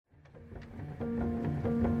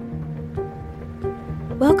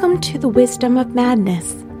Welcome to the Wisdom of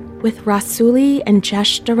Madness with Rasuli and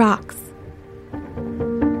Jesh Darax.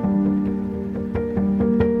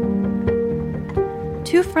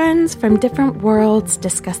 Two friends from different worlds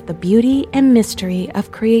discuss the beauty and mystery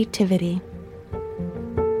of creativity.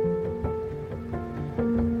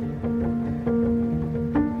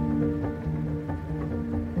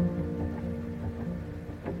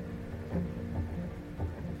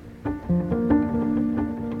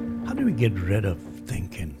 How do we get rid of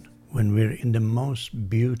thinking when we're in the most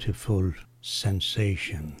beautiful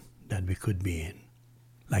sensation that we could be in,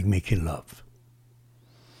 like making love?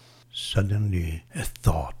 Suddenly a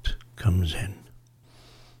thought comes in.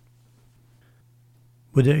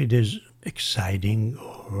 Whether it is exciting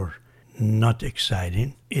or not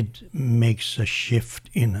exciting, it makes a shift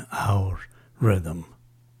in our rhythm.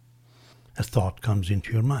 A thought comes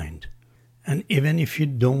into your mind. And even if you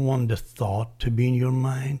don't want the thought to be in your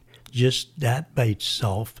mind, just that by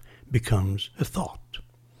itself becomes a thought.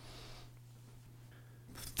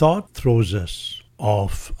 Thought throws us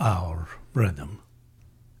off our rhythm.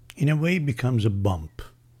 In a way, it becomes a bump.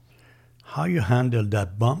 How you handle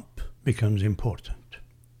that bump becomes important.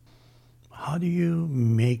 How do you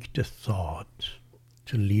make the thought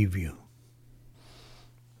to leave you?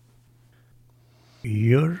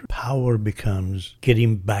 Your power becomes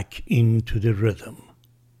getting back into the rhythm.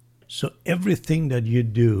 So everything that you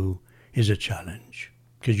do is a challenge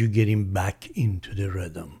because you're getting back into the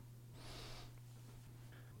rhythm.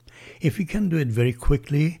 If you can do it very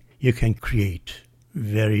quickly, you can create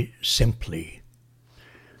very simply.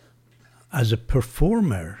 As a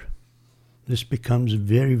performer, this becomes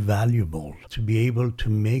very valuable to be able to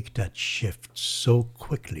make that shift so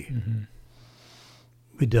quickly. Mm-hmm.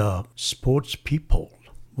 With the sports people,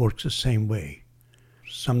 works the same way.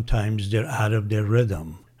 Sometimes they're out of their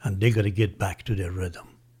rhythm and they got to get back to their rhythm.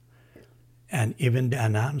 And even the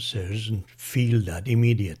announcers feel that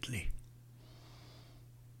immediately.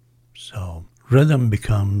 So rhythm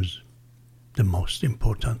becomes the most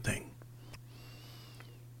important thing.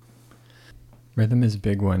 Rhythm is a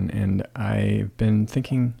big one, and I've been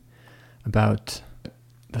thinking about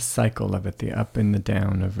the cycle of it, the up and the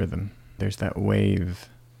down of rhythm. There's that wave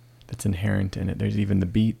that's inherent in it. There's even the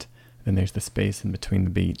beat, then there's the space in between the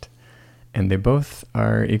beat. And they both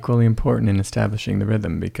are equally important in establishing the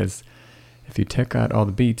rhythm, because if you took out all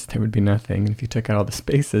the beats, there would be nothing. And if you took out all the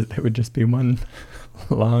spaces, there would just be one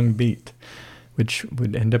long beat, which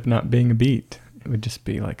would end up not being a beat. It would just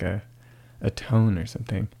be like a tone or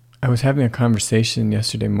something. I was having a conversation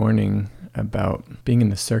yesterday morning about being in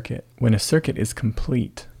the circuit. When a circuit is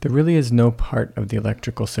complete, there really is no part of the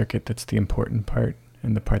electrical circuit that's the important part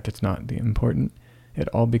and the part that's not the important. It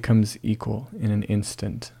all becomes equal in an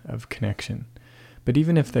instant of connection. But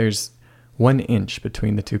even if there's 1 inch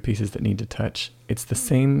between the two pieces that need to touch, it's the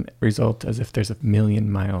same result as if there's 1,000,000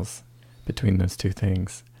 miles between those two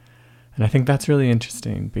things. And I think that's really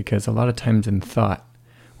interesting, because a lot of times in thought,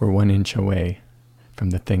 we're 1 inch away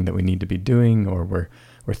from the thing that we need to be doing, or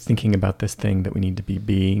we're thinking about this thing that we need to be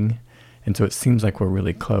being. And so it seems like we're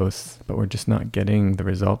really close, but we're just not getting the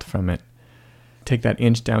result from it. Take that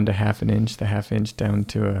inch down to half an inch, the half inch down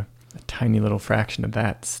to a tiny little fraction of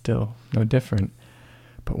that, still no different.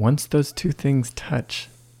 But once those two things touch,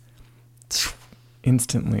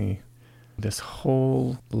 instantly, this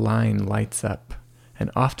whole line lights up.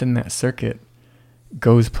 And often that circuit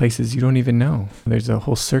goes places you don't even know. There's a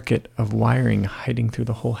whole circuit of wiring hiding through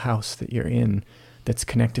the whole house that you're in that's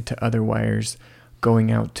connected to other wires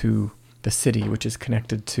going out to the city, which is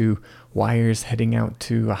connected to wires heading out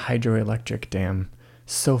to a hydroelectric dam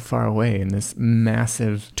so far away, and this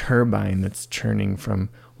massive turbine that's churning from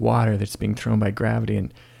water that's being thrown by gravity.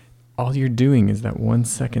 And all you're doing is that 1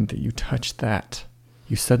 second that you touch that,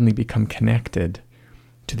 you suddenly become connected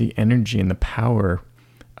to the energy and the power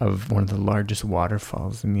of one of the largest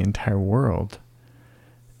waterfalls in the entire world.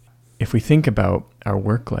 If we think about our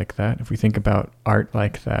work like that, if we think about art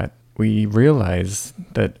like that, we realize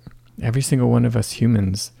that every single one of us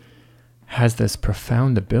humans has this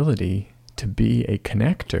profound ability to be a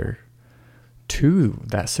connector to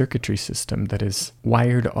that circuitry system that is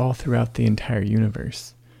wired all throughout the entire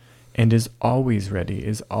universe and is always ready,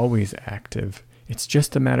 is always active. It's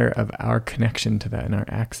just a matter of our connection to that and our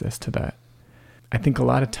access to that. I think a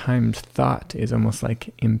lot of times thought is almost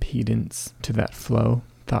like impedance to that flow.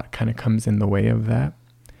 Thought kind of comes in the way of that.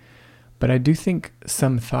 But I do think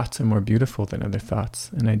some thoughts are more beautiful than other thoughts.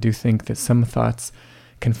 And I do think that some thoughts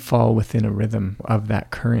can fall within a rhythm of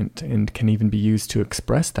that current and can even be used to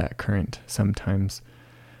express that current sometimes.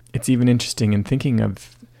 It's even interesting in thinking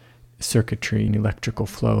of circuitry and electrical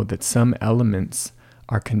flow that some elements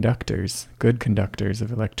are conductors, good conductors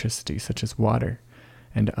of electricity, such as water,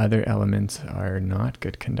 and other elements are not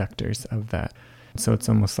good conductors of that. So it's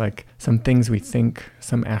almost like some things we think,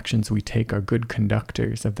 some actions we take are good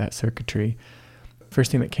conductors of that circuitry.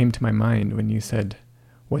 First thing that came to my mind when you said,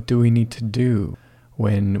 what do we need to do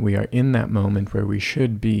when we are in that moment where we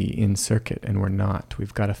should be in circuit and we're not?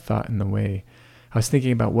 We've got a thought in the way. I was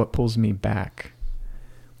thinking about what pulls me back.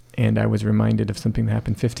 And I was reminded of something that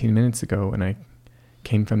happened 15 minutes ago when I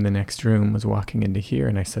came from the next room, was walking into here,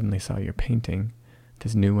 and I suddenly saw your painting,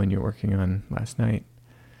 this new one you're working on last night.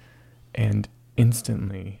 And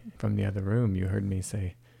instantly from the other room, you heard me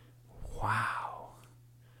say, wow.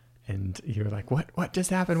 And you were like, what just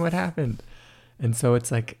happened? What happened? And so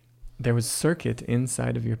it's like there was circuit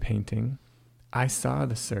inside of your painting. I saw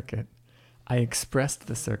the circuit. I expressed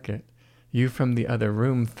the circuit. You from the other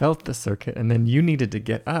room felt the circuit, and then you needed to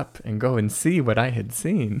get up and go and see what I had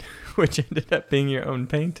seen, which ended up being your own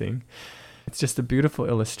painting. It's just a beautiful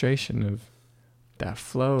illustration of that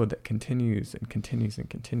flow that continues and continues and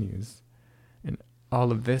continues. And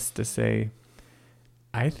all of this to say,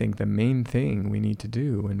 I think the main thing we need to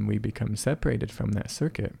do when we become separated from that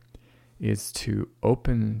circuit is to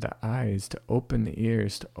open the eyes, to open the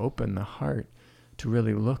ears, to open the heart, to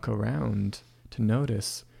really look around, to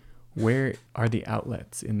notice, where are the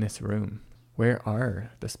outlets in this room? Where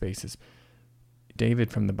are the spaces? David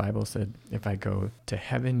from the Bible said, if I go to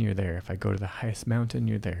heaven, you're there. If I go to the highest mountain,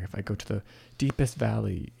 you're there. If I go to the deepest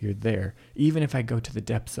valley, you're there. Even if I go to the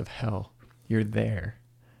depths of hell, you're there.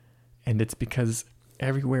 And it's because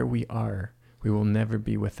everywhere we are, we will never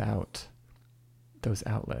be without those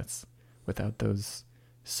outlets, without those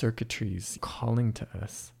circuitries calling to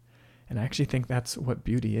us. And I actually think that's what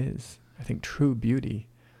beauty is. I think true beauty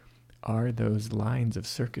are those lines of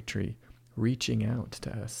circuitry reaching out to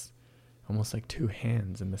us, almost like two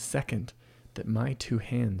hands. And the second that my two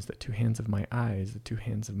hands, the two hands of my eyes, the two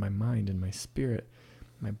hands of my mind and my spirit,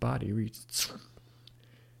 my body reach,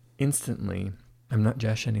 instantly, I'm not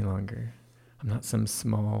Jesh any longer. I'm not some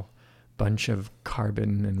small bunch of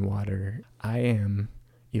carbon and water. I am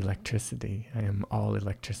electricity. I am all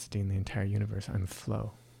electricity in the entire universe. I'm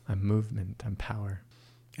flow. I'm movement. I'm power.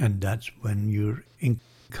 And that's when you're in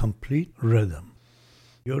complete rhythm.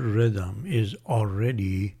 Your rhythm is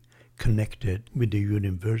already connected with the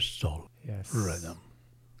universal rhythm.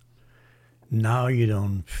 Now you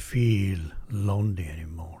don't feel lonely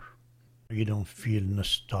anymore. You don't feel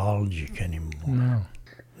nostalgic anymore. No.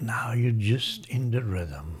 Now you're just in the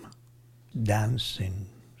rhythm, dancing,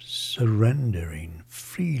 surrendering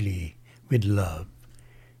freely with love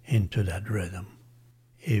into that rhythm.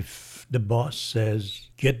 If the boss says,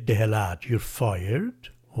 get the hell out, you're fired,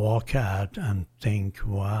 walk out and think,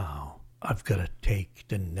 wow, I've got to take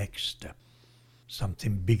the next step.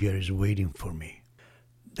 Something bigger is waiting for me.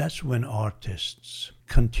 That's when artists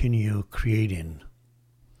continue creating.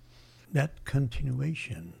 That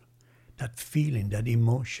continuation, that feeling, that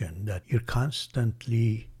emotion, that you're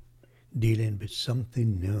constantly dealing with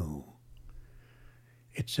something new.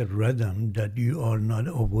 It's a rhythm that you are not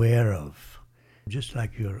aware of, just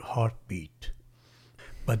like your heartbeat.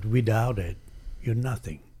 But without it, you're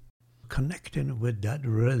nothing. Connecting with that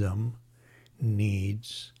rhythm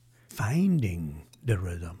needs finding the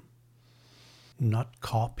rhythm, not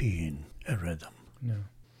copying a rhythm. No.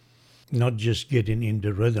 Not just getting in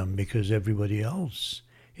the rhythm because everybody else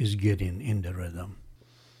is getting in the rhythm.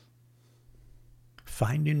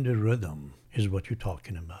 Finding the rhythm is what you're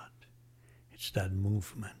talking about. It's that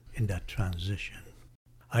movement in that transition.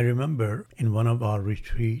 I remember in one of our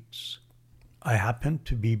retreats, I happened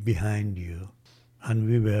to be behind you and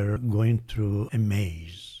we were going through a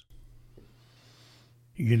maze.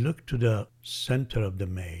 You looked to the center of the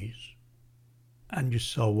maze and you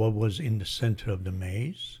saw what was in the center of the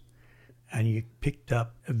maze, and you picked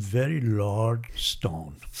up a very large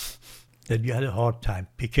stone that you had a hard time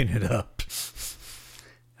picking it up.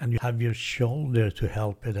 And you have your shoulder to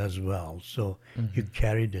help it as well. So you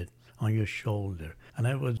carried it on your shoulder. And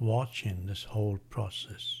I was watching this whole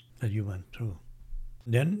process that you went through.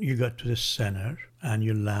 Then you got to the center and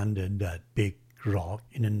you landed that big rock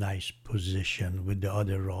in a nice position with the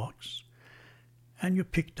other rocks. And you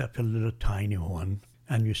picked up a little tiny one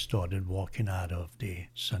and you started walking out of the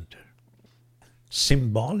center.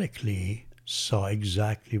 Symbolically saw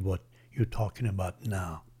exactly what you're talking about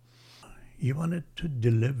now. You wanted to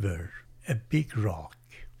deliver a big rock,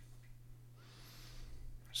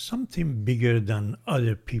 something bigger than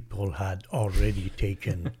other people had already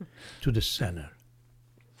taken to the center.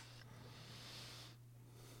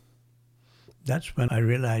 That's when I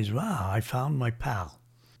realized, wow, I found my pal,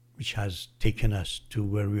 which has taken us to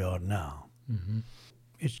where we are now.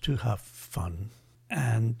 is to have fun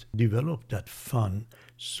and develop that fun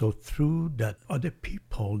so through that other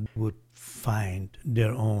people would find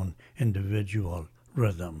their own individual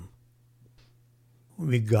rhythm.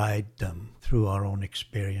 We guide them through our own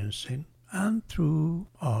experiencing and through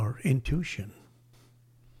our intuition.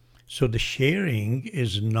 So the sharing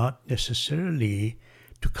is not necessarily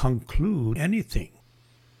to conclude anything.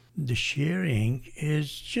 The sharing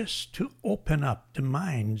is just to open up the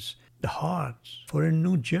minds, the hearts for a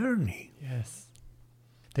new journey. Yes.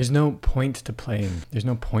 There's no point to playing. There's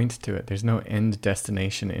no point to it. There's no end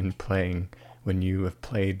destination in playing. When you have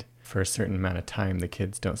played for a certain amount of time, the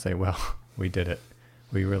kids don't say, well, we did it.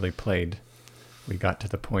 We really played. We got to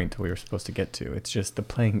the point we were supposed to get to. It's just the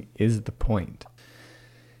playing is the point.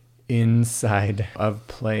 Inside of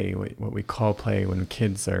play, what we call play, when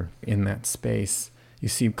kids are in that space, you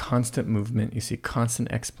see constant movement, you see constant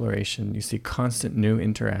exploration, you see constant new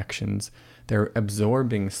interactions. They're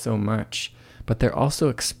absorbing so much, but they're also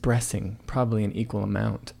expressing probably an equal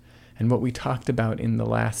amount. And what we talked about in the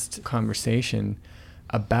last conversation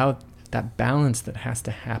about that balance that has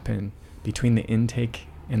to happen between the intake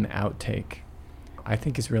and the outtake, I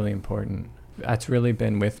think is really important. That's really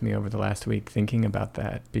been with me over the last week, thinking about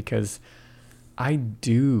that, because I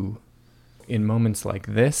do, in moments like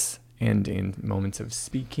this, and in moments of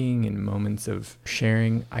speaking, in moments of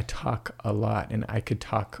sharing, I talk a lot, and I could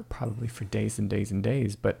talk probably for days and days and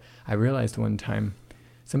days. But I realized one time,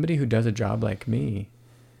 somebody who does a job like me,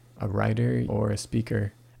 a writer or a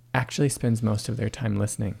speaker, actually spends most of their time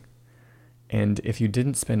listening. And if you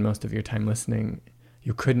didn't spend most of your time listening,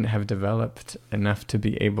 you couldn't have developed enough to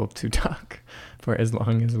be able to talk for as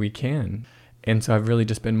long as we can. And so I've really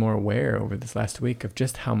just been more aware over this last week of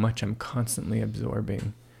just how much I'm constantly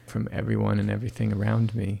absorbing from everyone and everything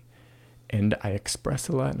around me. And I express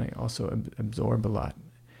a lot, and I also absorb a lot.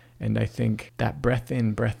 And I think that breath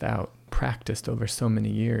in, breath out, practiced over so many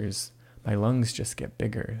years, my lungs just get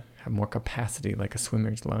bigger, have more capacity, like a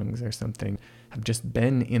swimmer's lungs or something. I've just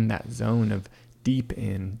been in that zone of deep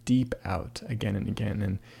in, deep out again and again.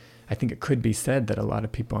 And I think it could be said that a lot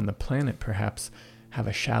of people on the planet perhaps have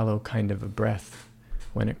a shallow kind of a breath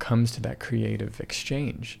when it comes to that creative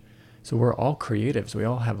exchange. So we're all creatives, we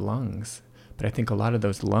all have lungs, but I think a lot of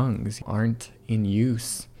those lungs aren't in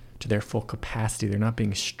use to their full capacity. They're not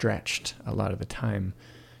being stretched a lot of the time.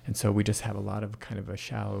 And so we just have a lot of kind of a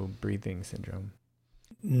shallow breathing syndrome.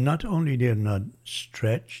 Not only they're not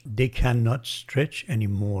stretched, they cannot stretch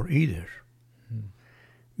anymore either.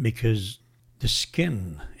 Because the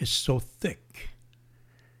skin is so thick.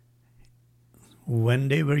 When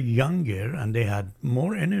they were younger and they had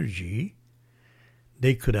more energy,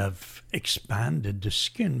 they could have expanded the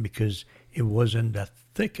skin because it wasn't that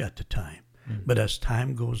thick at the time. But as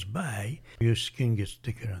time goes by, your skin gets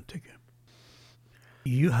thicker and thicker.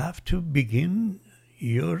 You have to begin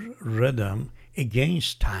your rhythm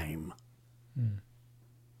against time.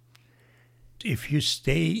 If you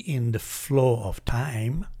stay in the flow of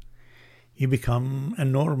time, you become a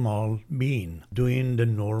normal being, doing the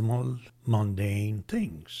normal, mundane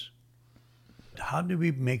things. How do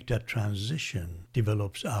we make that transition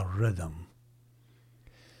develops our rhythm?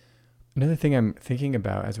 Another thing I'm thinking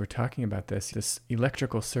about as we're talking about this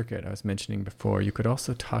electrical circuit I was mentioning before, you could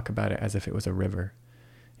also talk about it as if it was a river.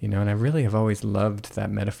 And I really have always loved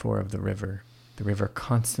that metaphor of the river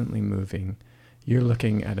constantly moving. You're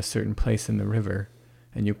looking at a certain place in the river,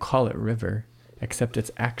 and you call it river, except it's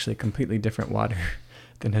actually completely different water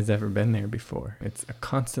than has ever been there before. It's a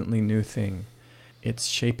constantly new thing. It's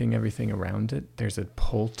shaping everything around it. There's a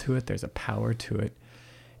pull to it. There's a power to it.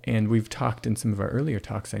 And we've talked in some of our earlier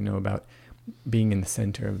talks, I know, about being in the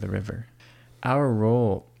center of the river. Our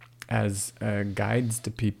role as guides to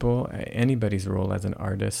people, anybody's role as an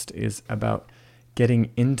artist, is about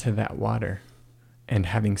getting into that water and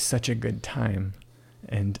having such a good time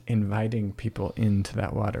and inviting people into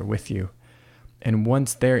that water with you. And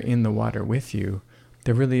once they're in the water with you,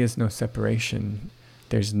 there really is no separation.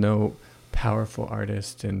 There's no powerful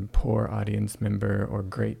artist and poor audience member or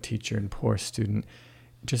great teacher and poor student.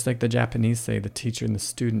 Just like the Japanese say, the teacher and the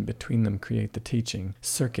student between them create the teaching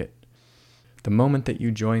circuit. The moment that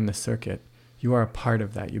you join the circuit, you are a part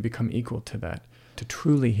of that. You become equal to that. To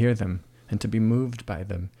truly hear them and to be moved by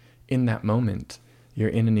them in that moment, you're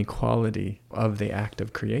in an equality of the act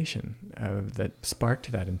of creation that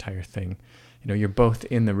sparked that entire thing. You're both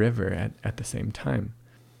in the river at the same time.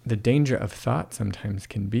 The danger of thought sometimes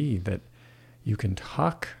can be that you can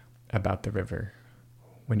talk about the river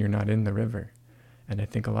when you're not in the river. And I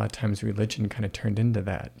think a lot of times religion kind of turned into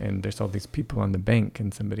that. And there's all these people on the bank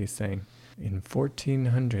and somebody's saying, in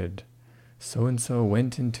 1400, so-and-so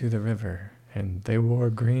went into the river and they wore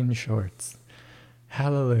green shorts.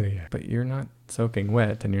 Hallelujah. But you're not soaking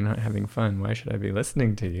wet and you're not having fun. Why should I be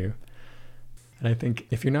listening to you? And I think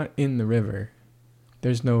if you're not in the river,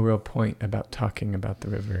 there's no real point about talking about the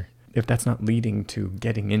river. If that's not leading to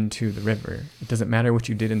getting into the river, it doesn't matter what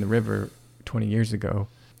you did in the river 20 years ago.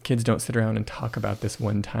 Kids don't sit around and talk about this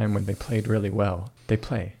one time when they played really well. They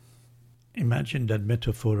play. Imagine that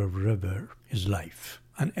metaphor of river is life.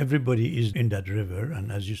 And everybody is in that river,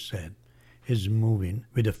 and as you said, is moving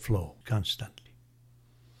with the flow constantly.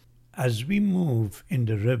 As we move in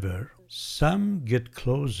the river, some get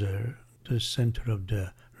closer to the center of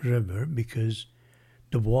the river because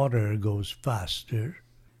the water goes faster,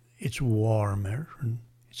 it's warmer, and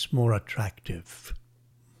it's more attractive.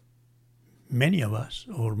 Many of us,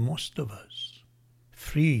 or most of us,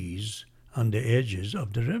 freeze on the edges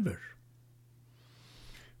of the river.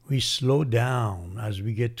 We slow down as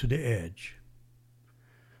we get to the edge,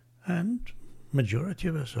 and majority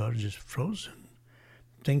of us are just frozen,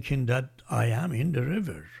 thinking that I am in the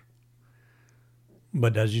river.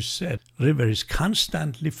 But as you said, river is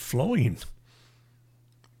constantly flowing.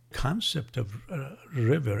 Concept of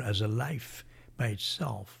river as a life by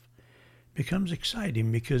itself becomes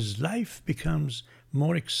exciting because life becomes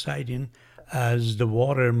more exciting as the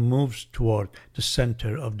water moves toward the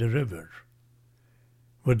center of the river,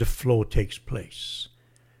 where the flow takes place.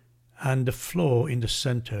 And the flow in the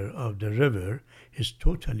center of the river is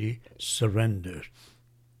totally surrender.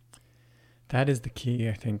 That is the key,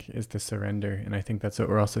 I think, is the surrender. And I think that's what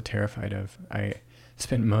we're also terrified of. I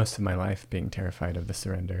spent most of my life being terrified of the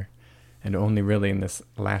surrender. And only really in this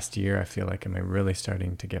last year, I feel like, am I really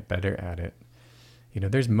starting to get better at it. You know,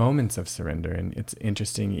 there's moments of surrender. And it's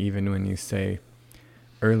interesting, even when you say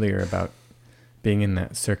earlier about being in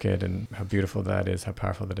that circuit and how beautiful that is, how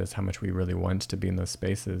powerful that is, how much we really want to be in those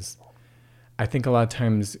spaces. I think a lot of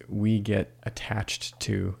times we get attached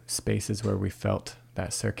to spaces where we felt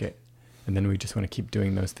that circuit. And then we just want to keep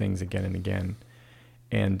doing those things again and again.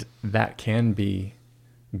 And that can be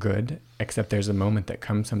good, except there's a moment that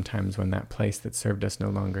comes sometimes when that place that served us no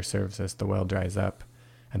longer serves us, the well dries up,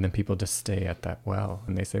 and then people just stay at that well.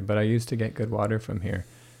 And they say, but I used to get good water from here,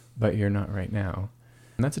 but you're not right now.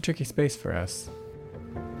 And that's a tricky space for us.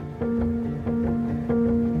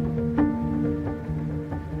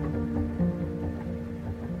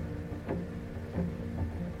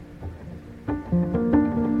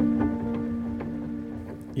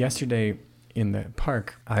 Yesterday in the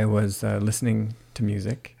park, I was listening to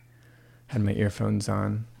music, had my earphones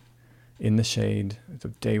on, in the shade. The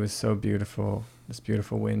day was so beautiful. This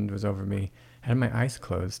beautiful wind was over me. I had my eyes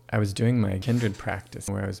closed. I was doing my kindred practice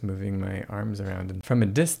where I was moving my arms around. And from a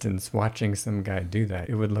distance, watching some guy do that,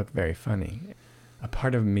 it would look very funny. A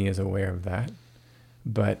part of me is aware of that,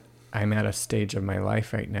 but I'm at a stage of my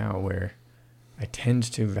life right now where I tend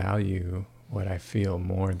to value what I feel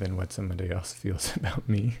more than what somebody else feels about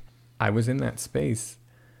me. I was in that space,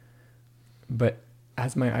 but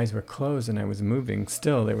as my eyes were closed and I was moving,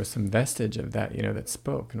 still there was some vestige of that, that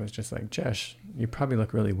spoke and was just like, Jesh, you probably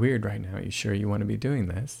look really weird right now. Are you sure you want to be doing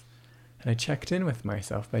this? And I checked in with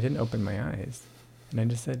myself, but I didn't open my eyes. And I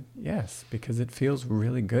just said, yes, because it feels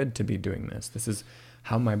really good to be doing this. This is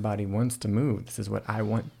how my body wants to move. This is what I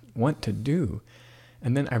want to do.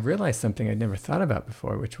 And then I realized something I'd never thought about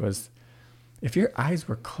before, which was, if your eyes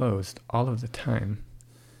were closed all of the time,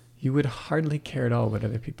 you would hardly care at all what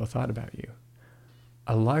other people thought about you.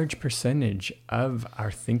 A large percentage of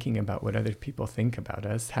our thinking about what other people think about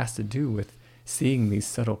us has to do with seeing these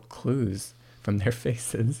subtle clues from their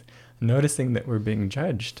faces, noticing that we're being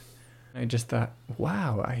judged. I just thought,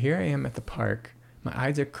 wow, here I am at the park. My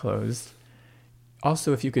eyes are closed.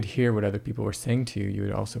 Also, if you could hear what other people were saying to you, you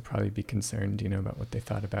would also probably be concerned, about what they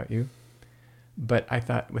thought about you. But I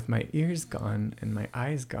thought, with my ears gone and my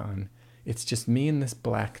eyes gone, it's just me in this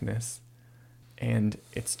blackness, and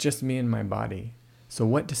it's just me and my body. So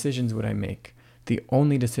what decisions would I make? The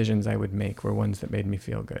only decisions I would make were ones that made me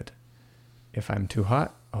feel good. If I'm too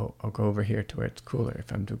hot, I'll go over here to where it's cooler.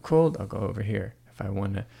 If I'm too cold, I'll go over here. If I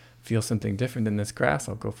want to feel something different than this grass,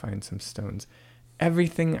 I'll go find some stones.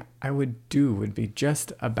 Everything I would do would be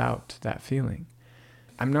just about that feeling.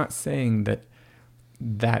 I'm not saying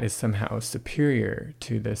that is somehow superior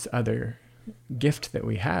to this other gift that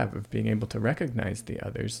we have of being able to recognize the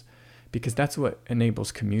others, because that's what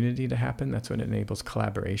enables community to happen. That's what enables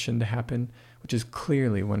collaboration to happen, which is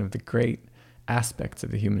clearly one of the great aspects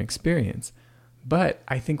of the human experience. But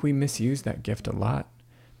I think we misuse that gift a lot,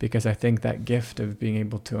 because I think that gift of being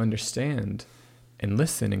able to understand and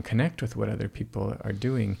listen and connect with what other people are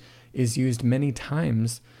doing is used many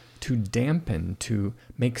times to dampen, to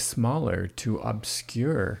make smaller, to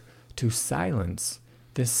obscure, to silence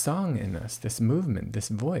this song in us, this movement, this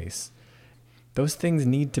voice. Those things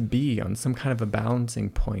need to be on some kind of a balancing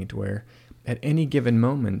point where at any given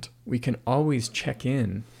moment, we can always check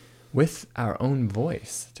in with our own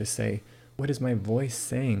voice to say, what is my voice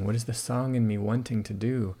saying? What is the song in me wanting to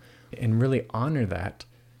do? And really honor that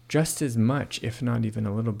just as much, if not even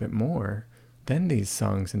a little bit more, than these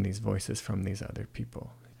songs and these voices from these other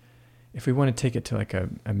people. If we want to take it to like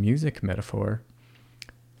a music metaphor,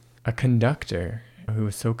 a conductor who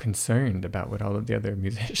was so concerned about what all of the other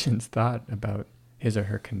musicians thought about his or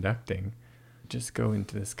her conducting, just go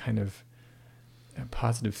into this kind of a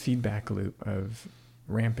positive feedback loop of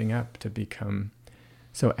ramping up to become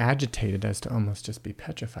so agitated as to almost just be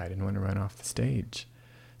petrified and want to run off the stage.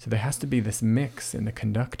 So there has to be this mix in the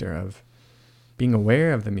conductor of being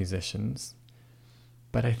aware of the musicians,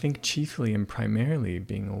 but I think chiefly and primarily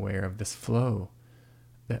being aware of this flow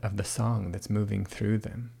of the song that's moving through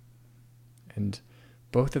them. And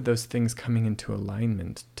both of those things coming into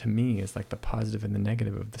alignment, to me, is like the positive and the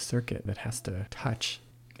negative of the circuit that has to touch.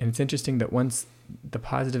 And it's interesting that once the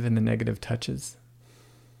positive and the negative touches,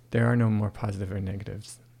 there are no more positive or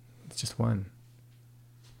negatives. It's just one.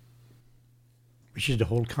 Which is the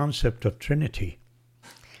whole concept of Trinity.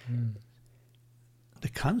 Mm. The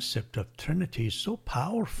concept of Trinity is so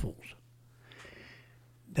powerful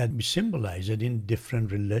that we symbolize it in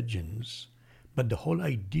different religions, but the whole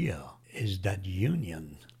idea is that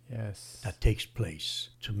union that takes place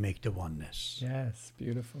to make the oneness. Yes,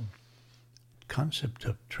 beautiful. Concept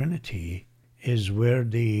of Trinity is where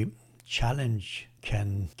the challenge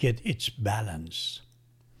can get its balance.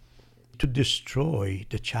 To destroy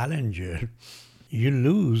the challenger, you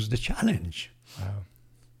lose the challenge. Wow.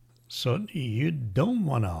 So you don't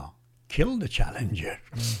want to kill the challenger.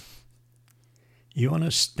 You want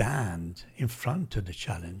to stand in front of the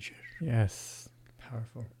challenger. Yes,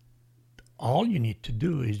 powerful. All you need to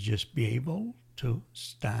do is just be able to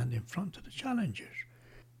stand in front of the challenger.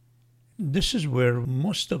 This is where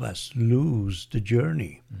most of us lose the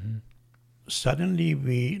journey. Mm-hmm. Suddenly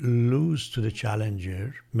we lose to the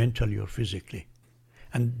challenger, mentally or physically.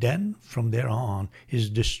 And then from there on is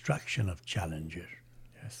destruction of challenger.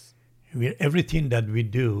 Yes. Everything that we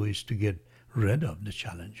do is to get rid of the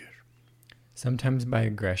challenger. Sometimes by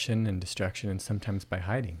aggression and destruction, and sometimes by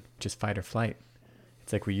hiding, just fight or flight.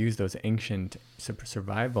 It's like we use those ancient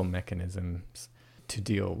survival mechanisms to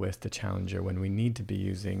deal with the challenger when we need to be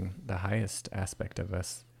using the highest aspect of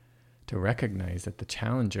us to recognize that the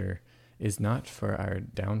challenger is not for our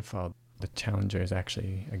downfall. The challenger is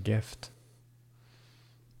actually a gift.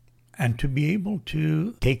 And to be able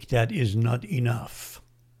to take that is not enough.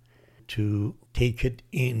 To take it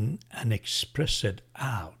in and express it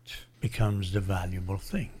out becomes the valuable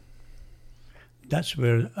thing. That's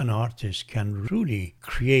where an artist can really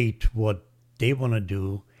create what they want to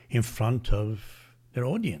do in front of their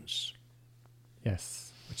audience.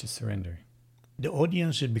 Yes, which is surrender. The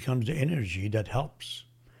audience, it becomes the energy that helps.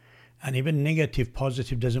 And even negative,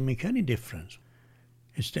 positive doesn't make any difference.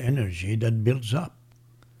 It's the energy that builds up.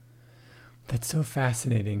 That's so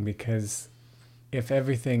fascinating, because if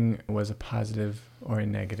everything was a positive or a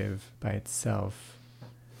negative by itself,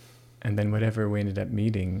 and then whatever we ended up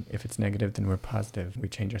meeting, if it's negative, then we're positive. We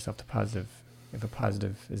change ourselves to positive. If a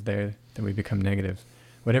positive is there, then we become negative.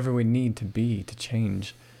 Whatever we need to be to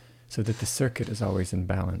change so that the circuit is always in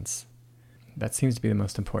balance. That seems to be the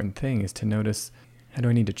most important thing, is to notice, how do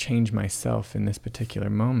I need to change myself in this particular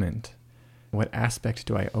moment? What aspect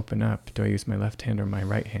do I open up? Do I use my left hand or my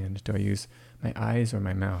right hand? Do I use my eyes or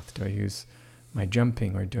my mouth? Do I use my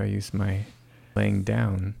jumping or do I use my laying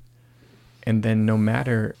down? And then no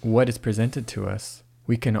matter what is presented to us,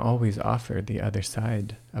 we can always offer the other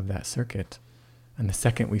side of that circuit. And the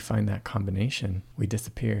second we find that combination, we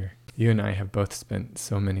disappear. You and I have both spent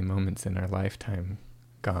so many moments in our lifetime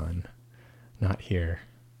gone, not here,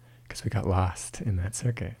 because we got lost in that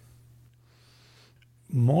circuit.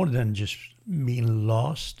 More than just being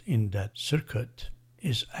lost in that circuit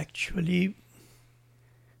is actually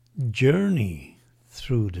journey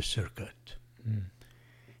through the circuit.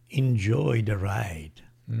 Enjoy the ride.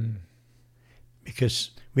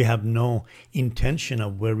 Because we have no intention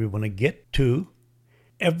of where we want to get to.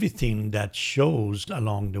 Everything that shows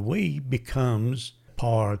along the way becomes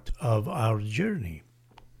part of our journey.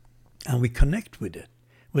 And we connect with it,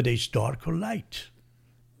 whether it's dark or light,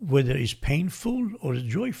 whether it's painful or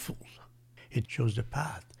joyful. It shows the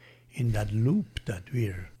path in that loop that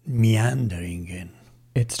we're meandering in.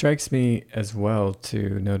 It strikes me as well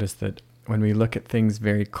to notice that when we look at things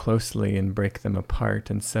very closely and break them apart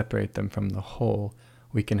and separate them from the whole,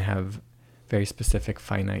 we can have very specific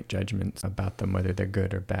finite judgments about them, whether they're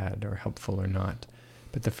good or bad or helpful or not.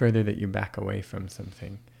 But the further that you back away from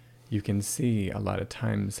something, you can see a lot of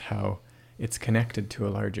times how it's connected to a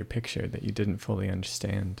larger picture that you didn't fully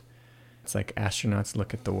understand. It's like astronauts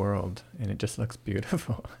look at the world and it just looks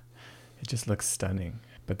beautiful. It just looks stunning.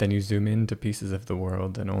 But then you zoom into pieces of the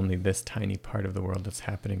world and only this tiny part of the world that's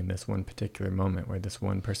happening in this one particular moment where this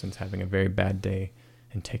one person's having a very bad day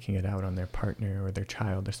and taking it out on their partner or their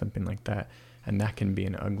child or something like that. And that can be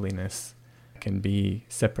an ugliness. It can be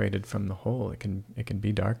separated from the whole. It can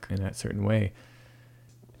be dark in that certain way.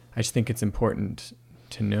 I just think it's important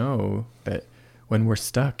to know that when we're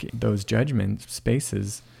stuck in those judgment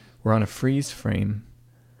spaces, we're on a freeze frame.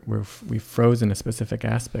 We've frozen a specific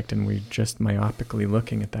aspect and we're just myopically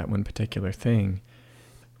looking at that one particular thing.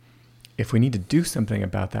 If we need to do something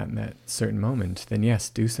about that in that certain moment, then yes,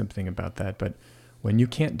 do something about that. But when you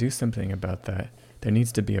can't do something about that, there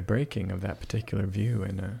needs to be a breaking of that particular view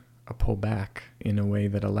and a pull back in a way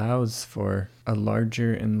that allows for a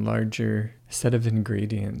larger and larger set of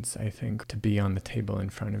ingredients, I think, to be on the table in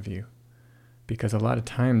front of you. Because a lot of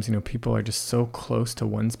times, people are just so close to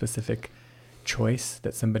one specific choice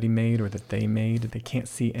that somebody made or that they made, they can't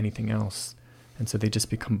see anything else. And so they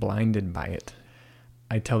just become blinded by it.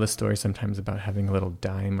 I tell this story sometimes about having a little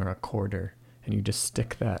dime or a quarter, and you just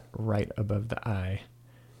stick that right above the eye.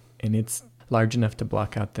 And it's large enough to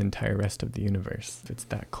block out the entire rest of the universe. It's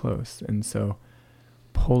that close. And so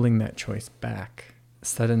pulling that choice back,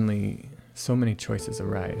 suddenly so many choices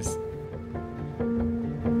arise.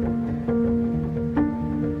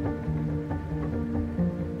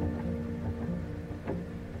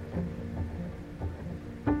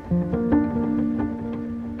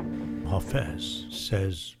 Hafez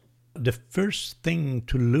says, the first thing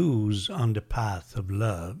to lose on the path of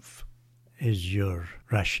love is your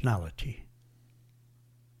rationality.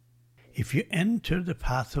 If you enter the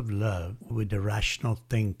path of love with the rational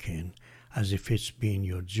thinking, as if it's being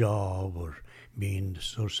your job or being the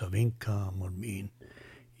source of income or being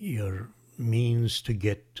your means to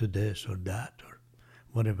get to this or that or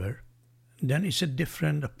whatever, then it's a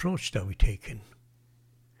different approach that we take in.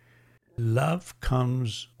 Love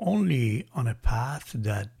comes only on a path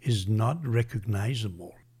that is not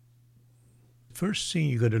recognizable. First thing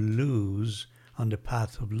you got to lose on the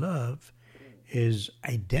path of love is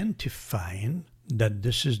identifying that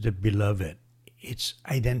this is the beloved. It's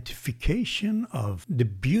identification of the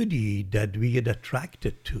beauty that we get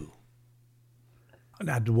attracted to.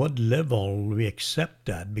 At what level we accept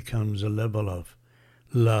that becomes a level of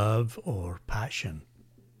love or passion.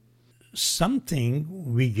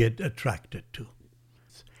 Something we get attracted to.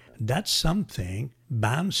 That something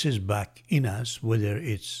bounces back in us, whether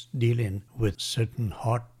it's dealing with certain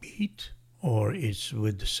heartbeat or it's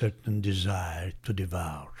with a certain desire to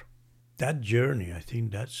devour. That journey, I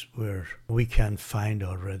think that's where we can find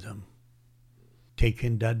our rhythm.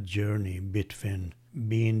 Taking that journey between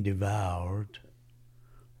being devoured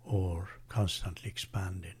or constantly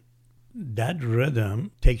expanding. That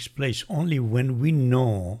rhythm takes place only when we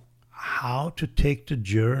know how to take the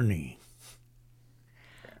journey.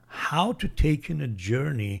 How to take in a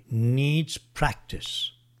journey needs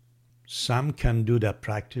practice. Some can do that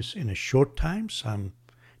practice in a short time, some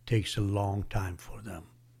takes a long time for them.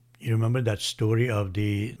 You remember that story of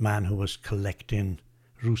the man who was collecting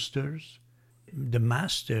roosters? The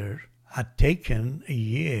master had taken a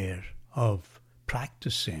year of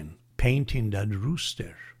practicing painting that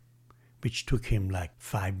rooster, which took him like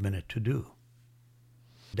 5 minutes to do.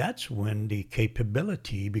 That's when the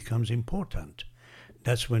capability becomes important.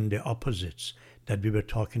 That's when the opposites that we were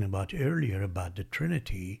talking about earlier about the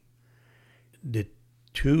Trinity, the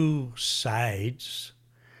two sides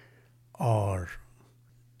are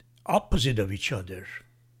opposite of each other.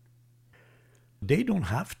 They don't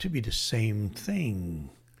have to be the same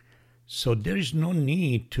thing. So there is no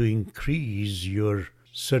need to increase your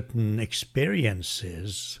certain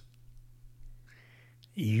experiences.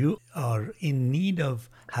 You are in need of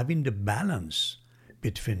having the balance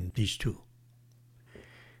between these two.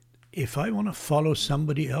 If I want to follow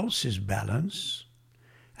somebody else's balance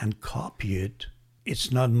and copy it,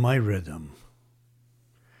 it's not my rhythm.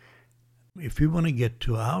 If we want to get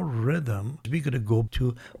to our rhythm, we got to go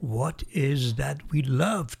to what is that we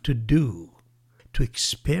love to do, to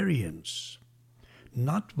experience,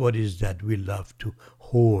 not what is that we love to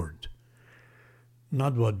hoard,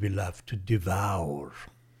 not what we love to devour.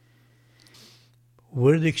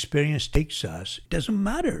 Where the experience takes us, it doesn't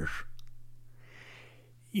matter.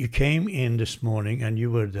 You came in this morning and you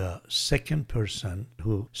were the second person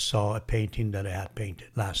who saw a painting that I had painted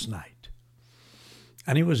last night.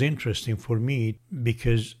 And it was interesting for me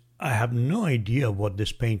because I have no idea what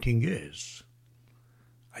this painting is.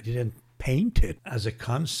 I didn't paint it as a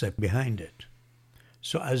concept behind it.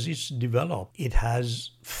 So as it's developed, it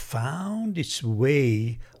has found its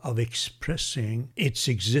way of expressing its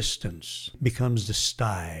existence, becomes the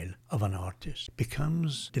style of an artist,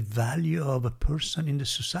 becomes the value of a person in the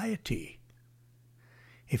society.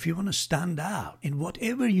 If you want to stand out in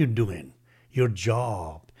whatever you're doing, your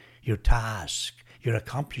job, your task, your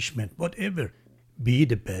accomplishment, whatever, be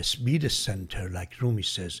the best, be the center, like Rumi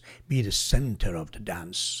says, be the center of the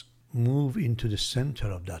dance. Move into the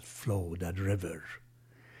center of that flow, that river.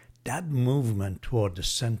 That movement toward the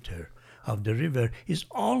center of the river is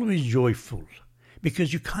always joyful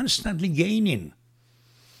because you're constantly gaining.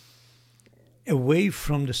 Away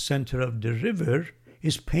from the center of the river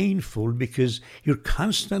is painful because you're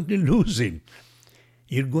constantly losing.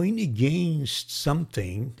 You're going against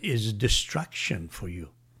something is destruction for you.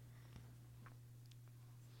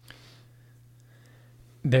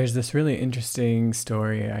 There's this really interesting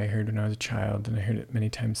story I heard when I was a child, and I heard it many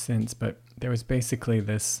times since, but there was basically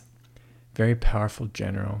this very powerful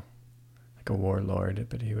general, like a warlord,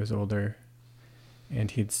 but he was older,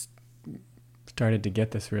 and he'd started to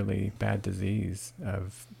get this really bad disease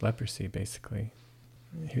of leprosy, basically.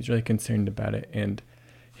 He was really concerned about it, and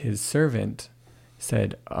his servant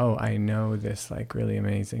said, "Oh, I know this like really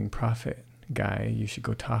amazing prophet guy. You should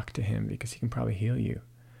go talk to him because he can probably heal you."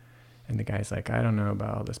 And the guy's like, "I don't know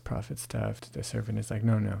about all this prophet stuff." The servant is like,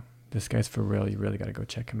 no, this guy's for real. You really got to go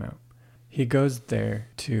check him out. He goes there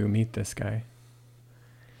to meet this guy.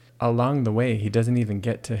 Along the way, he doesn't even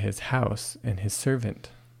get to his house, and his servant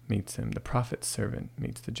meets him. The prophet's servant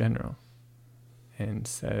meets the general and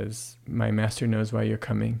says, "My master knows why you're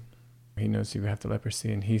coming. He knows you have the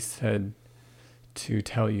leprosy, and he said to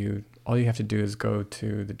tell you, all you have to do is go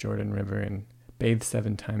to the Jordan River and bathe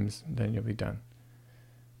 7 times, then you'll be done."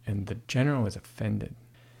 And the general was offended.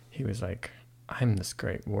 He was like, "I'm this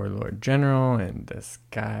great warlord general, and this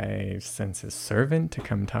guy sends his servant to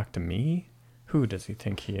come talk to me? Who does he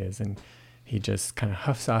think he is?" And he just kind of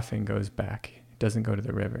huffs off and goes back. He doesn't go to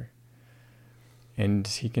the river. And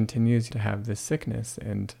he continues to have this sickness,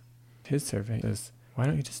 and his servant says, "Why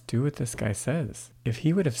don't you just do what this guy says?" If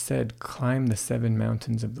he would have said, "Climb the 7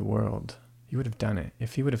 mountains of the world," you would have done it.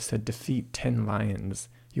 If he would have said, "Defeat 10 lions,"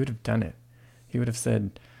 you would have done it. He would have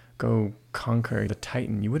said, "Go conquer the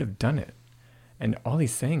Titan," you would have done it. And all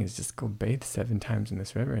he's saying is just go bathe 7 times in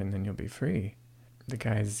this river and then you'll be free. The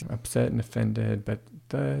guy's upset and offended, but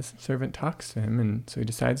the servant talks to him, and so he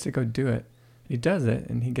decides to go do it. He does it,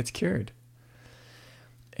 and he gets cured.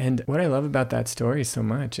 And what I love about that story so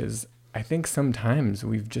much is I think sometimes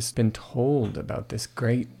we've just been told about this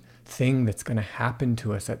great thing that's going to happen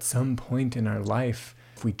to us at some point in our life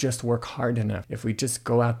if we just work hard enough, if we just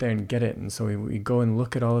go out there and get it. And so we go and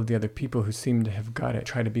look at all of the other people who seem to have got it,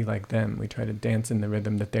 try to be like them. We try to dance in the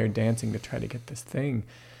rhythm that they're dancing to try to get this thing.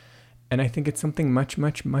 And I think it's something much,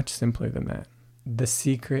 much, much simpler than that. The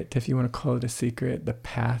secret, if you want to call it a secret, the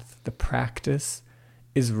path, the practice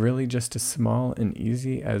is really just as small and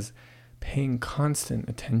easy as paying constant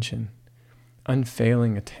attention,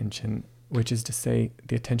 unfailing attention, which is to say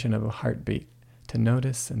the attention of a heartbeat, to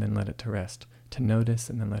notice and then let it to rest, to notice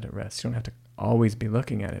and then let it rest. You don't have to always be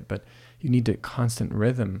looking at it, but you need a constant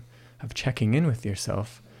rhythm of checking in with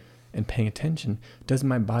yourself and paying attention. Does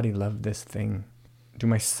my body love this thing? Do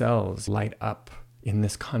my cells light up in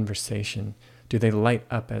this conversation? Do they light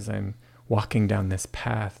up as I'm walking down this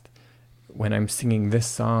path? When I'm singing this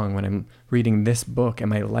song, when I'm reading this book,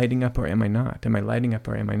 am I lighting up or am I not? Am I lighting up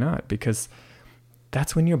or am I not? Because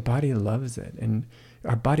that's when your body loves it. And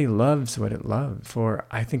our body loves what it loves for,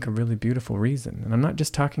 I think, a really beautiful reason. And I'm not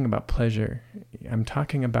just talking about pleasure. I'm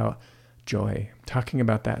talking about joy, I'm talking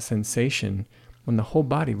about that sensation when the whole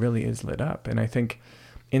body really is lit up. And I think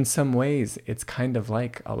in some ways, it's kind of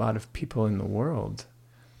like a lot of people in the world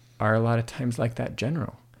are a lot of times like that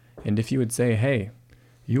general. And if you would say, hey,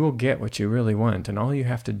 you will get what you really want, and all you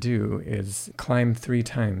have to do is climb 3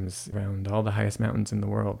 times around all the highest mountains in the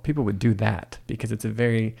world, people would do that because it's a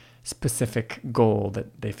very specific goal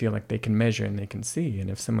that they feel like they can measure and they can see. And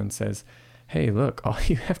if someone says, hey, look, all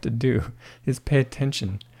you have to do is pay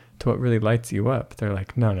attention to what really lights you up, they're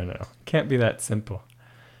like, no, it can't be that simple.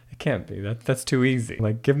 It can't be. That's too easy.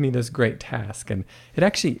 Like, give me this great task. And it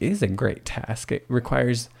actually is a great task. It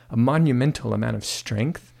requires a monumental amount of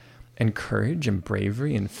strength and courage and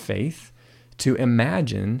bravery and faith to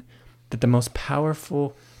imagine that the most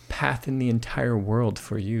powerful path in the entire world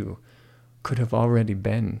for you could have already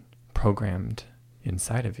been programmed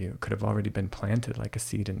inside of you. It could have already been planted like a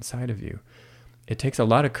seed inside of you. It takes a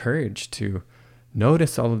lot of courage to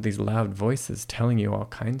notice all of these loud voices telling you all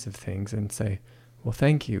kinds of things and say, well,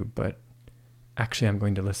 thank you, but actually I'm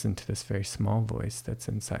going to listen to this very small voice that's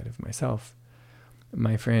inside of myself.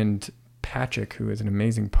 My friend Patrick, who is an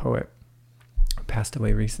amazing poet, passed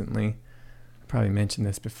away recently. I probably mentioned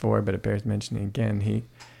this before, but it bears mentioning again.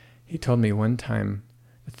 He told me one time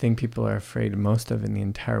the thing people are afraid most of in the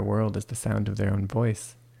entire world is the sound of their own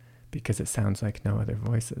voice, because it sounds like no other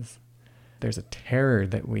voices. There's a terror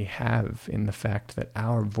that we have in the fact that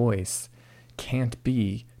our voice can't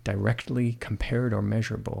be directly compared or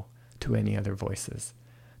measurable to any other voices,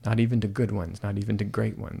 not even to good ones, not even to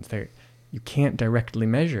great ones. You can't directly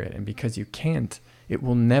measure it, and because you can't, it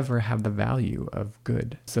will never have the value of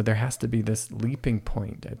good. So there has to be this leaping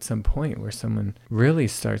point at some point where someone really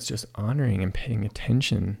starts just honoring and paying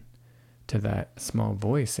attention to that small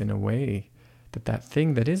voice in a way that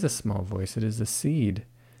thing that is a small voice, it is a seed,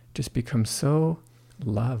 just becomes so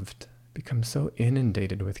loved, becomes so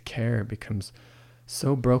inundated with care, becomes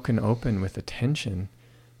so broken open with attention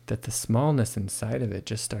that the smallness inside of it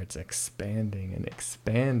just starts expanding and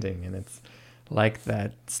expanding. And it's like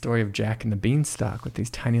that story of Jack and the Beanstalk with these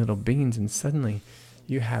tiny little beans, and suddenly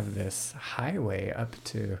you have this highway up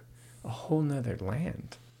to a whole nother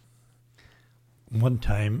land. One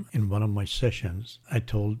time in one of my sessions, I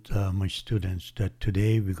told my students that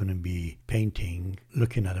today we're going to be painting,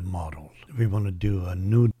 looking at a model. We want to do a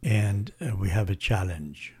nude, and we have a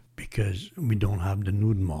challenge because we don't have the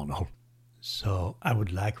nude model. So I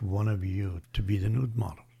would like one of you to be the nude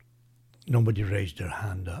model. Nobody raised their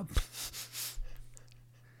hand up.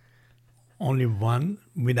 Only one,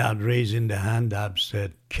 without raising the hand up,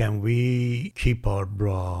 said, can we keep our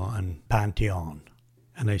bra and panty on?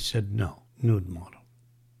 And I said, no, nude model.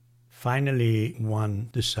 Finally, one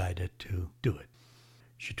decided to do it.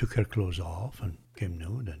 She took her clothes off and came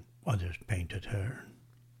nude, and others painted her.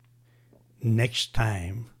 Next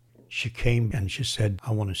time, she came and she said,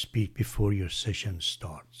 I want to speak before your session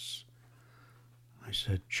starts. I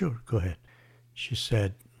said, sure, go ahead. She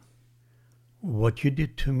said, what you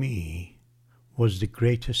did to me was the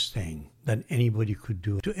greatest thing that anybody could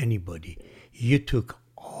do to anybody. You took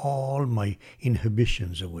all my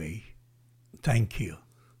inhibitions away. Thank you.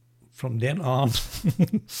 From then on,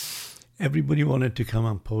 everybody wanted to come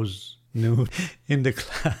and pose nude in the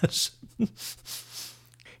class.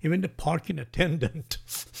 Even the parking attendant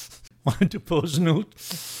wanted to pose nude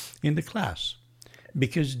in the class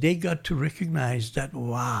because they got to recognize that,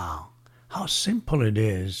 wow, how simple it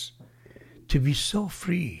is to be so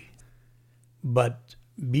free. But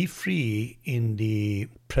be free in the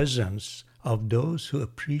presence of those who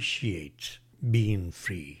appreciate being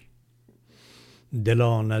free.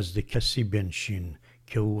 دلا نزد کسی بنشین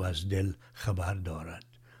که او از دل خبر دارد.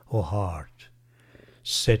 O heart,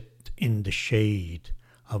 sit in the shade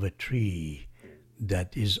of a tree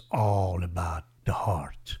that is all about the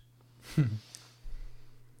heart.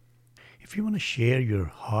 If you want to share your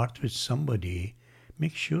heart with somebody,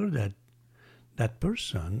 make sure that that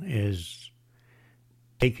person is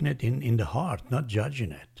taking it in the heart, not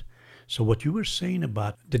judging it. So what you were saying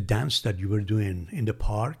about the dance that you were doing in the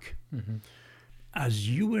park, as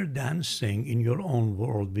you were dancing in your own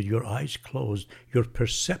world with your eyes closed, your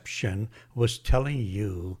perception was telling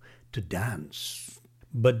you to dance.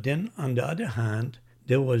 But then on the other hand,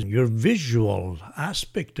 there was your visual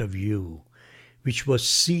aspect of you, which was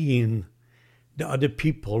seeing the other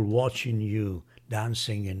people watching you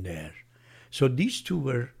dancing in there. So these two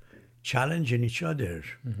were challenging each other.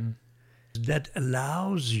 That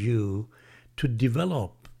allows you to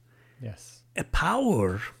develop a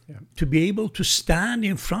power to be able to stand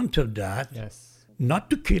in front of that, not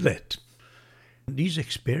to kill it. These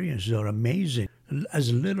experiences are amazing.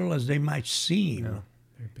 As little as they might seem,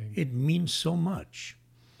 it means so much.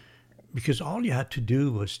 Because all you had to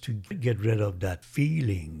do was to get rid of that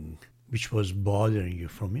feeling which was bothering you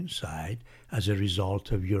from inside as a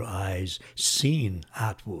result of your eyes seeing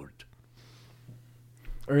outward.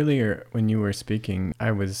 Earlier, when you were speaking,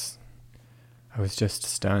 I was just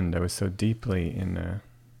stunned. I was so deeply in a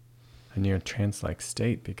near trance-like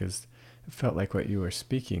state because it felt like what you were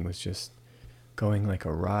speaking was just going like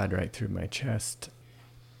a rod right through my chest.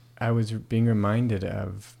 I was being reminded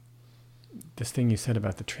of this thing you said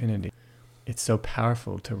about the Trinity. It's so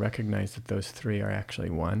powerful to recognize that those three are actually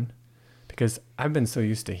one. Because I've been so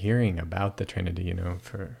used to hearing about the Trinity,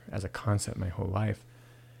 as a concept my whole life.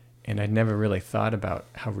 And I'd never really thought about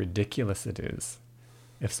how ridiculous it is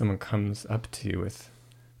if someone comes up to you with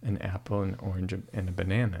an apple, an orange, and a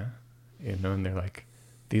banana, and they're like,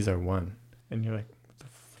 these are one. And you're like,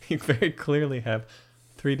 you very clearly have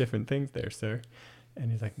three different things there, sir.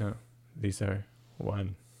 And he's like, no, these are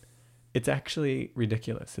one. It's actually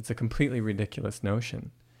ridiculous. It's a completely ridiculous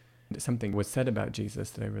notion. Something was said about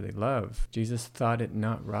Jesus that I really love. Jesus thought it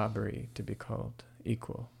not robbery to be called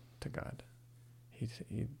equal to God. He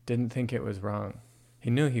didn't think it was wrong. He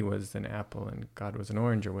knew he was an apple and God was an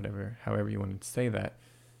orange or whatever, however you wanted to say that.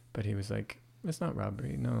 But he was like, it's not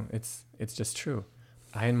robbery. No, it's just true.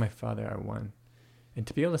 I and my Father are one. And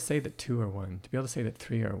to be able to say that 2 are 1, to be able to say that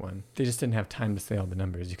 3 are 1, they just didn't have time to say all the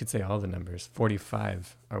numbers. You could say all the numbers.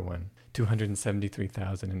 45 are 1.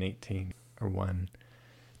 273,018 are 1.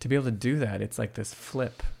 To be able to do that, it's like this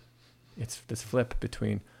flip. It's this flip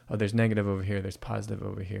between, oh, there's negative over here, there's positive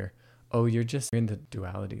over here. Oh, you're into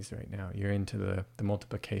dualities right now. You're into the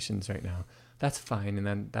multiplications right now. That's fine. And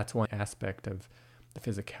then that's one aspect of the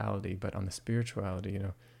physicality. But on the spirituality,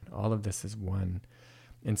 all of this is one.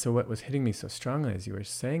 And so what was hitting me so strongly as you were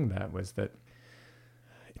saying that was that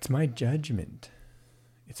it's my judgment.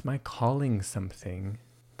 It's my calling something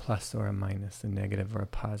plus or a minus, a negative or a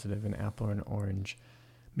positive, an apple or an orange.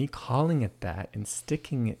 Me calling it that and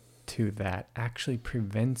sticking it to that actually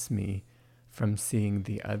prevents me from seeing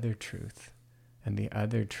the other truth. And the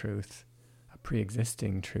other truth, a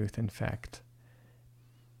pre-existing truth, in fact,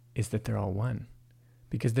 is that they're all one.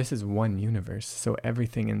 Because this is one universe, so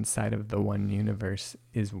everything inside of the one universe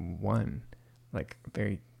is one, like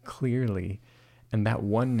very clearly. And that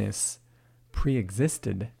oneness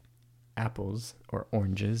pre-existed apples or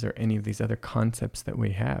oranges or any of these other concepts that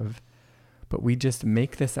we have. But we just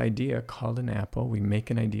make this idea called an apple, we make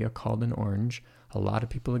an idea called an orange, a lot of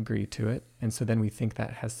people agree to it, and so then we think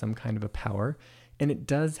that has some kind of a power. And it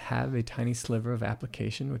does have a tiny sliver of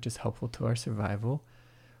application, which is helpful to our survival.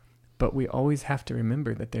 But we always have to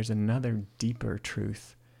remember that there's another deeper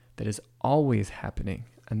truth that is always happening,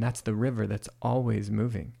 and that's the river that's always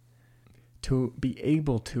moving. To be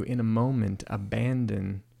able to, in a moment,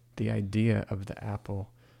 abandon the idea of the apple,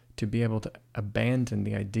 to be able to abandon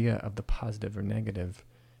the idea of the positive or negative,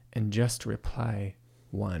 and just reply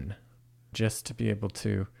one. Just to be able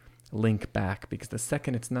to link back, because the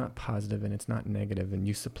second it's not positive and it's not negative, and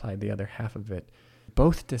you supply the other half of it,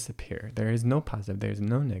 both disappear. There is no positive, there is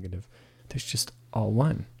no negative. There's just all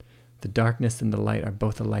one. The darkness and the light are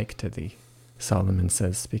both alike to thee, Solomon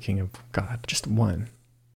says, speaking of God. Just one.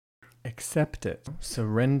 Accept it.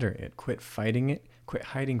 Surrender it. Quit fighting it. Quit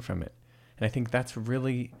hiding from it. And I think that's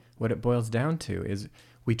really what it boils down to, is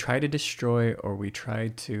we try to destroy or we try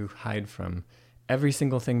to hide from every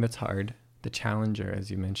single thing that's hard, the challenger, as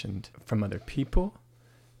you mentioned, from other people,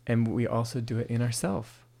 and we also do it in ourselves.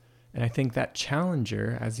 And I think that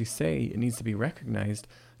challenger, as you say, it needs to be recognized.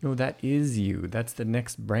 No, that is you. That's the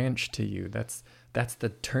next branch to you. That's the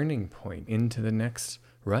turning point into the next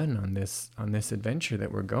run on this adventure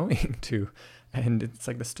that we're going to. And it's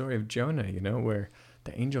like the story of Jonah, where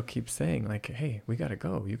the angel keeps saying, like, hey, we got to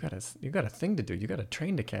go. You got a thing to do. You got a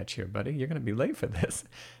train to catch here, buddy. You're going to be late for this.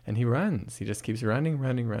 And he runs. He just keeps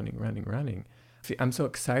running. I'm so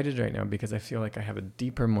excited right now because I feel like I have a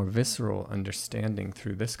deeper, more visceral understanding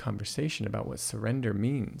through this conversation about what surrender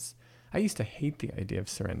means. I used to hate the idea of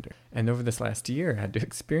surrender. And over this last year, I had to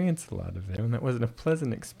experience a lot of it. And that wasn't a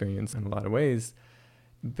pleasant experience in a lot of ways.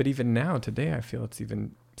 But even now, today, I feel it's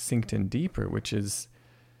even sinked in deeper, which is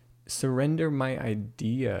surrender my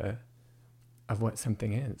idea of what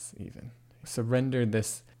something is, even. Surrender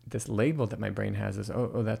this label that my brain has as,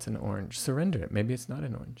 oh, that's an orange. Surrender it. Maybe it's not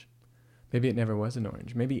an orange. Maybe it never was an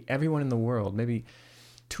orange. Maybe everyone in the world, maybe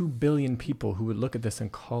 2 billion people who would look at this and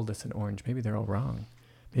call this an orange, maybe they're all wrong.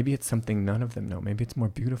 Maybe it's something none of them know. Maybe it's more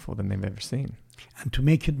beautiful than they've ever seen. And to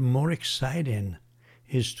make it more exciting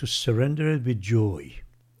is to surrender it with joy.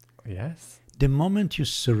 Yes. The moment you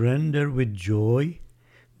surrender with joy,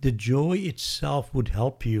 the joy itself would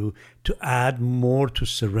help you to add more to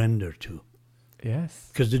surrender to. Yes.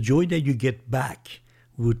 Because the joy that you get back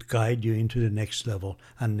would guide you into the next level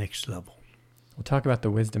and next level. We'll talk about the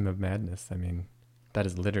wisdom of madness. I mean, that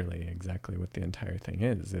is literally exactly what the entire thing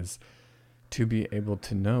is to be able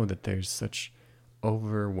to know that there's such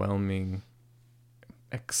overwhelming,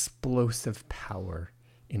 explosive power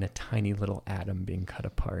in a tiny little atom being cut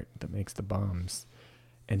apart that makes the bombs.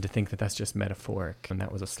 And to think that that's just metaphoric and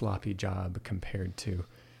that was a sloppy job compared to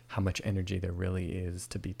how much energy there really is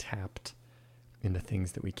to be tapped into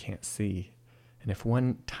things that we can't see. And if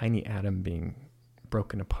one tiny atom being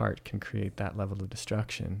broken apart can create that level of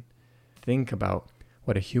destruction, think about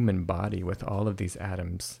what a human body with all of these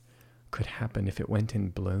atoms could happen if it went in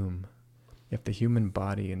bloom. If the human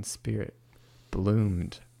body and spirit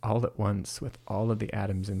bloomed all at once with all of the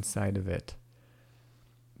atoms inside of it,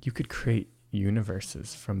 you could create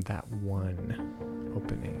universes from that one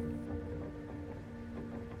opening.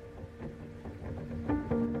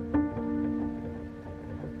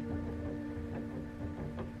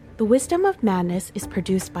 The Wisdom of Madness is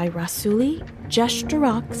produced by Rasuli, Jesh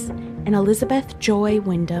Durox, and Elizabeth Joy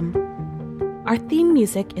Wyndham. Our theme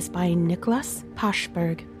music is by Nicholas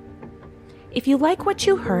Pashberg. If you like what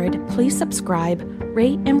you heard, please subscribe,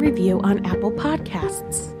 rate, and review on Apple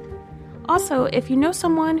Podcasts. Also, if you know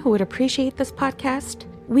someone who would appreciate this podcast,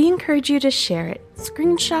 we encourage you to share it,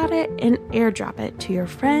 screenshot it, and airdrop it to your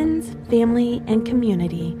friends, family, and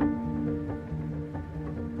community.